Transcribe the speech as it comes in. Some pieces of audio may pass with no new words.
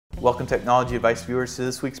Welcome Technology Advice viewers to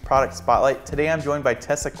this week's Product Spotlight. Today I'm joined by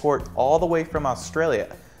Tessa Court all the way from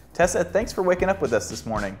Australia. Tessa, thanks for waking up with us this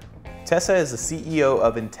morning. Tessa is the CEO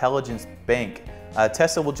of IntelligenceBank.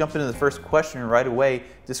 Tessa, we'll jump into the first question right away.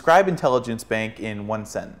 Describe IntelligenceBank in one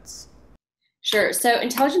sentence. Sure. So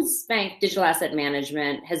IntelligenceBank Digital Asset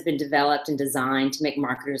Management has been developed and designed to make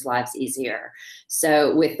marketers' lives easier.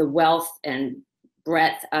 So with the wealth and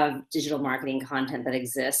breadth of digital marketing content that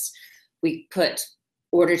exists, we put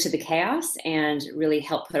order to the chaos and really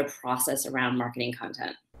help put a process around marketing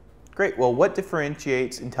content. Great. Well, what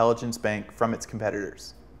differentiates IntelligenceBank from its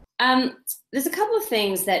competitors? There's a couple of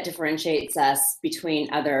things that differentiates us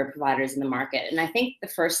between other providers in the market. And I think the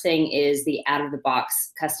first thing is the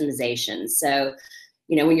out-of-the-box customization. So,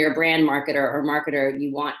 when you're a brand marketer or marketer,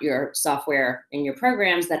 you want your software and your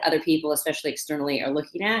programs that other people, especially externally, are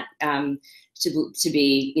looking at to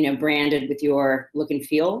be, branded with your look and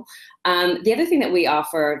feel. The other thing that we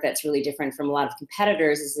offer that's really different from a lot of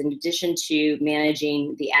competitors is, in addition to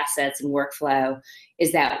managing the assets and workflow,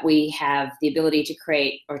 is that we have the ability to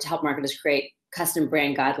create, or to help marketers create, custom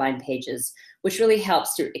brand guideline pages, which really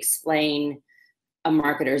helps to explain a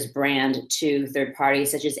marketer's brand to third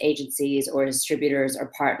parties such as agencies or distributors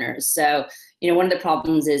or partners. So, one of the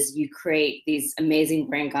problems is you create these amazing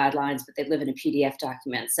brand guidelines, but they live in a PDF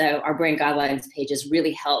document. So our brand guidelines pages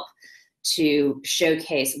really help to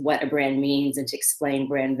showcase what a brand means and to explain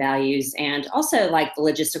brand values, and also like the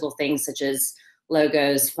logistical things such as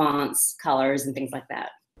logos, fonts, colors, and things like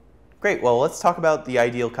that. Great. Well, let's talk about the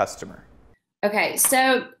ideal customer. Okay,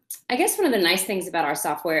 so I guess one of the nice things about our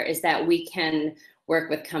software is that we can work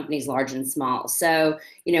with companies large and small. So,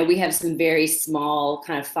 we have some very small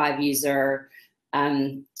kind of 5-user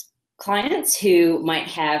clients who might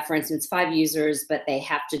have, for instance, 5 users, but they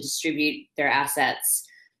have to distribute their assets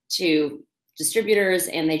to distributors,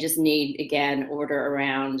 and they just need, again, order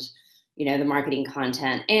around, the marketing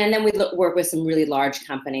content. And then we work with some really large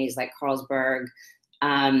companies like Carlsberg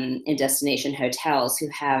and destination hotels who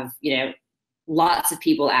have, lots of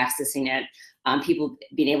people accessing it, people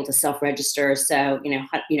being able to self-register. So,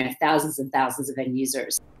 thousands and thousands of end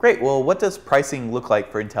users. Great. Well, what does pricing look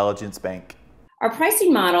like for IntelligenceBank? Our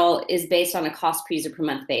pricing model is based on a cost per user per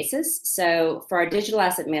month basis. So for our digital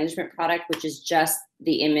asset management product, which is just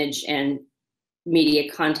the image and media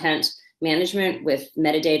content management with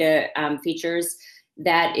metadata features,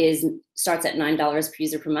 that starts at $9 per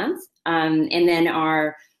user per month. And then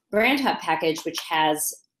our Brand Hub package, which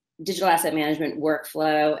has digital asset management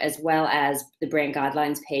workflow as well as the brand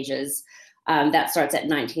guidelines pages, that starts at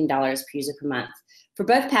 $19 per user per month. For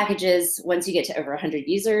both packages, once you get to over 100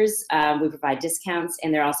 users, we provide discounts,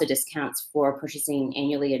 and there are also discounts for purchasing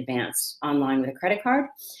annually advanced online with a credit card.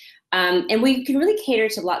 And we can really cater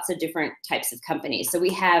to lots of different types of companies. So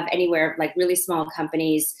we have anywhere like really small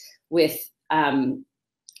companies with, let's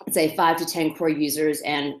say, 5 to 10 core users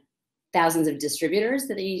and thousands of distributors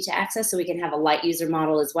that they need to access. So we can have a light user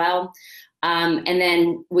model as well. And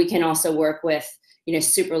then we can also work with,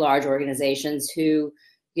 super large organizations who,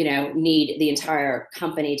 need the entire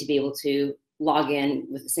company to be able to log in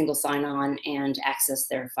with a single sign-on and access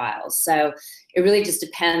their files. So it really just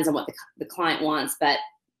depends on what the client wants. But,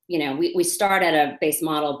 we start at a base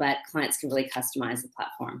model, but clients can really customize the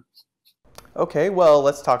platform. Okay, well,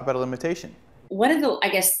 let's talk about a limitation. One of the,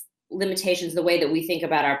 limitations, the way that we think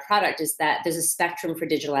about our product, is that there's a spectrum for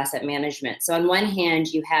digital asset management. So on one hand,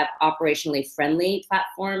 you have operationally friendly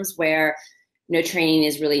platforms where no training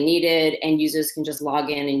is really needed and users can just log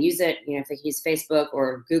in and use it. If they use Facebook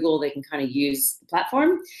or Google, they can kind of use the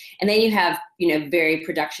platform. And then you have, very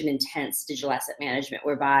production intense digital asset management,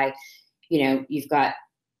 whereby, you've got,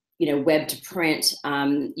 web to print,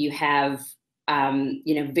 you have,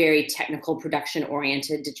 very technical production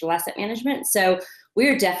oriented digital asset management. So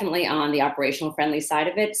we're definitely on the operational friendly side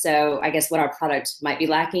of it. So I guess what our product might be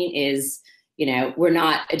lacking is, we're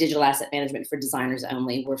not a digital asset management for designers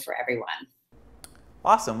only, we're for everyone.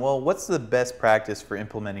 Awesome. Well, what's the best practice for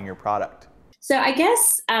implementing your product? So I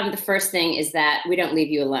guess the first thing is that we don't leave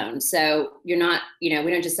you alone. So you're not, we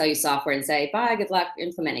don't just sell you software and say, bye, good luck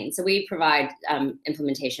implementing. So we provide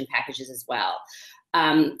implementation packages as well.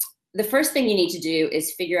 The first thing you need to do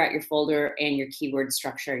is figure out your folder and your keyword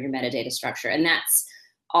structure, your metadata structure. And that's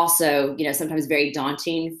also, sometimes very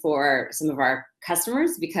daunting for some of our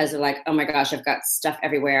customers, because they're like, oh my gosh, I've got stuff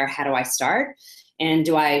everywhere. How do I start? And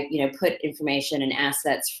do I, put information and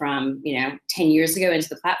assets from, 10 years ago into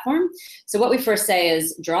the platform? So what we first say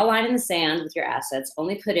is draw a line in the sand with your assets.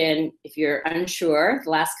 Only put in, if you're unsure, the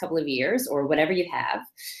last couple of years or whatever you have.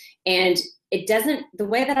 And the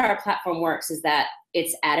way that our platform works is that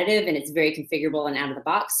it's additive and it's very configurable and out of the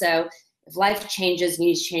box. So if life changes, you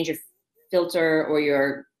need to change your filter or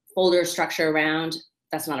your folder structure around,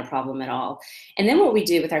 that's not a problem at all. And then what we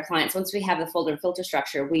do with our clients, once we have the folder and filter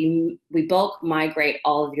structure, we bulk migrate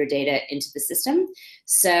all of your data into the system.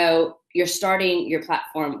 So you're starting your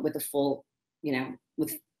platform with a full,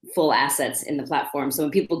 with full assets in the platform. So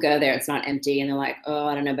when people go there, it's not empty and they're like, oh,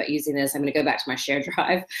 I don't know about using this. I'm going to go back to my shared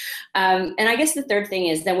drive. And I guess the third thing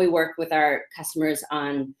is then we work with our customers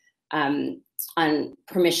on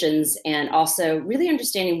permissions and also really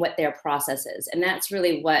understanding what their process is. And that's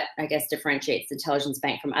really what I guess differentiates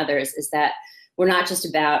IntelligenceBank from others, is that we're not just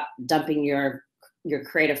about dumping your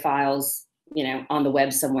creative files, on the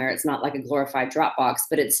web somewhere. It's not like a glorified Dropbox,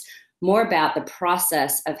 but it's more about the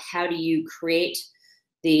process of how do you create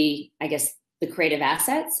the creative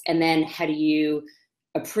assets, and then how do you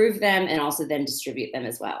approve them and also then distribute them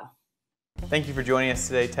as well. Thank you for joining us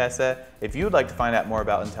today, Tessa. If you would like to find out more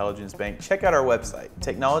about IntelligenceBank, check out our website,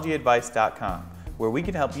 TechnologyAdvice.com, where we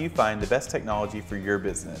can help you find the best technology for your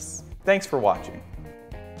business. Thanks for watching.